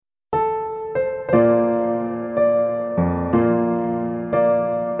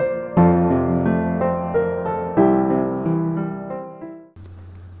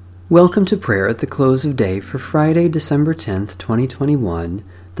Welcome to prayer at the close of day for Friday, December 10th, 2021,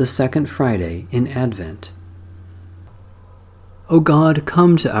 the second Friday in Advent. O God,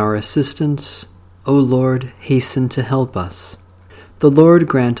 come to our assistance. O Lord, hasten to help us. The Lord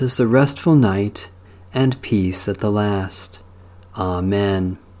grant us a restful night and peace at the last.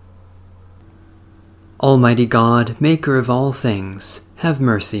 Amen. Almighty God, maker of all things, have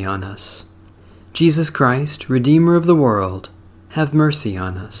mercy on us. Jesus Christ, Redeemer of the world, have mercy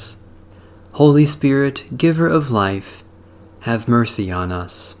on us. Holy Spirit, giver of life, have mercy on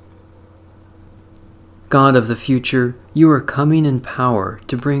us. God of the future, you are coming in power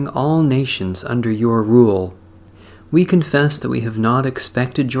to bring all nations under your rule. We confess that we have not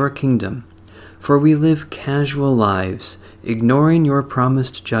expected your kingdom, for we live casual lives, ignoring your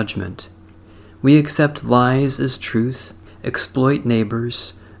promised judgment. We accept lies as truth, exploit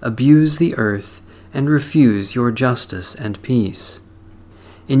neighbors, abuse the earth, and refuse your justice and peace.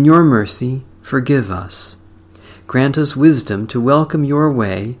 In your mercy, forgive us. Grant us wisdom to welcome your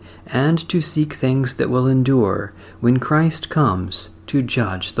way and to seek things that will endure when Christ comes to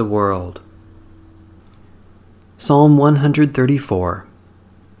judge the world. Psalm 134.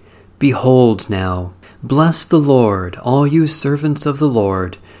 Behold now, bless the Lord, all you servants of the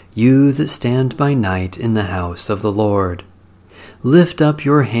Lord, you that stand by night in the house of the Lord. Lift up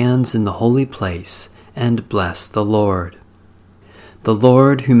your hands in the holy place, and bless the Lord. The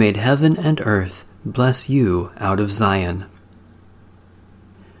Lord who made heaven and earth bless you out of Zion.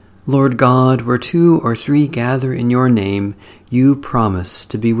 Lord God, where 2 or 3 gather in your name, you promise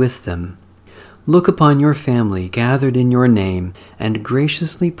to be with them. Look upon your family gathered in your name, and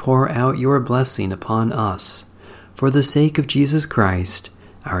graciously pour out your blessing upon us, for the sake of Jesus Christ,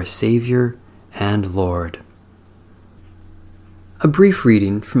 our Savior and Lord. A brief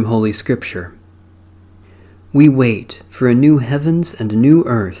reading from Holy Scripture. We wait for a new heavens and a new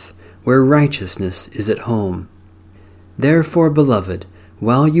earth, where righteousness is at home. Therefore, beloved,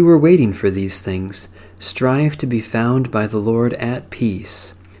 while you are waiting for these things, strive to be found by the Lord at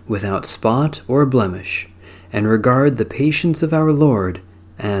peace, without spot or blemish, and regard the patience of our Lord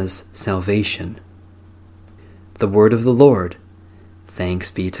as salvation. The word of the Lord.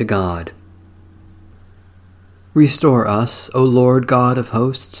 Thanks be to God. Restore us, O Lord God of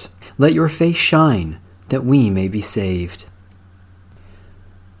hosts. Let your face shine, that we may be saved.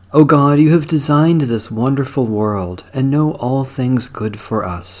 O God, you have designed this wonderful world and know all things good for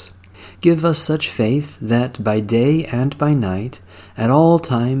us. Give us such faith that by day and by night, at all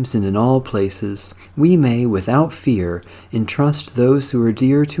times and in all places, we may without fear entrust those who are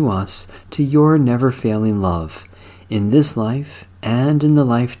dear to us to your never-failing love, in this life and in the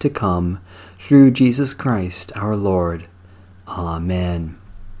life to come, through Jesus Christ our Lord. Amen.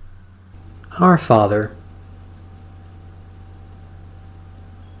 Our Father,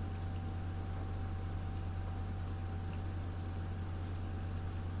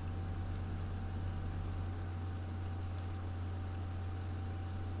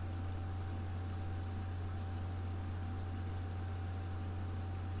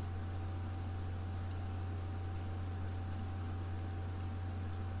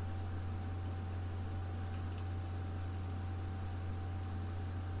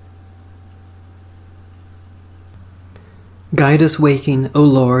 guide us waking, O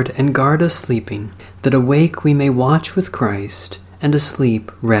Lord, and guard us sleeping, that awake we may watch with Christ, and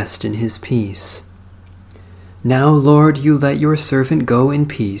asleep rest in his peace. Now, Lord, you let your servant go in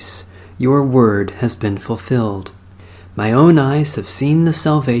peace. Your word has been fulfilled. My own eyes have seen the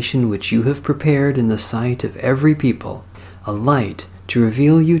salvation which you have prepared in the sight of every people, a light to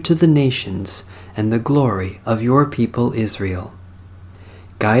reveal you to the nations, and the glory of your people Israel.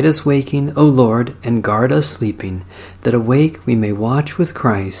 Guide us waking, O Lord, and guard us sleeping, that awake we may watch with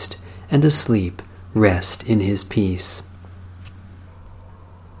Christ, and asleep rest in his peace.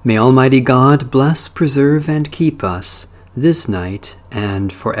 May Almighty God bless, preserve, and keep us this night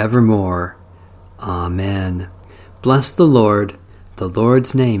and forevermore. Amen. Bless the Lord. The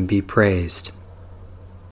Lord's name be praised.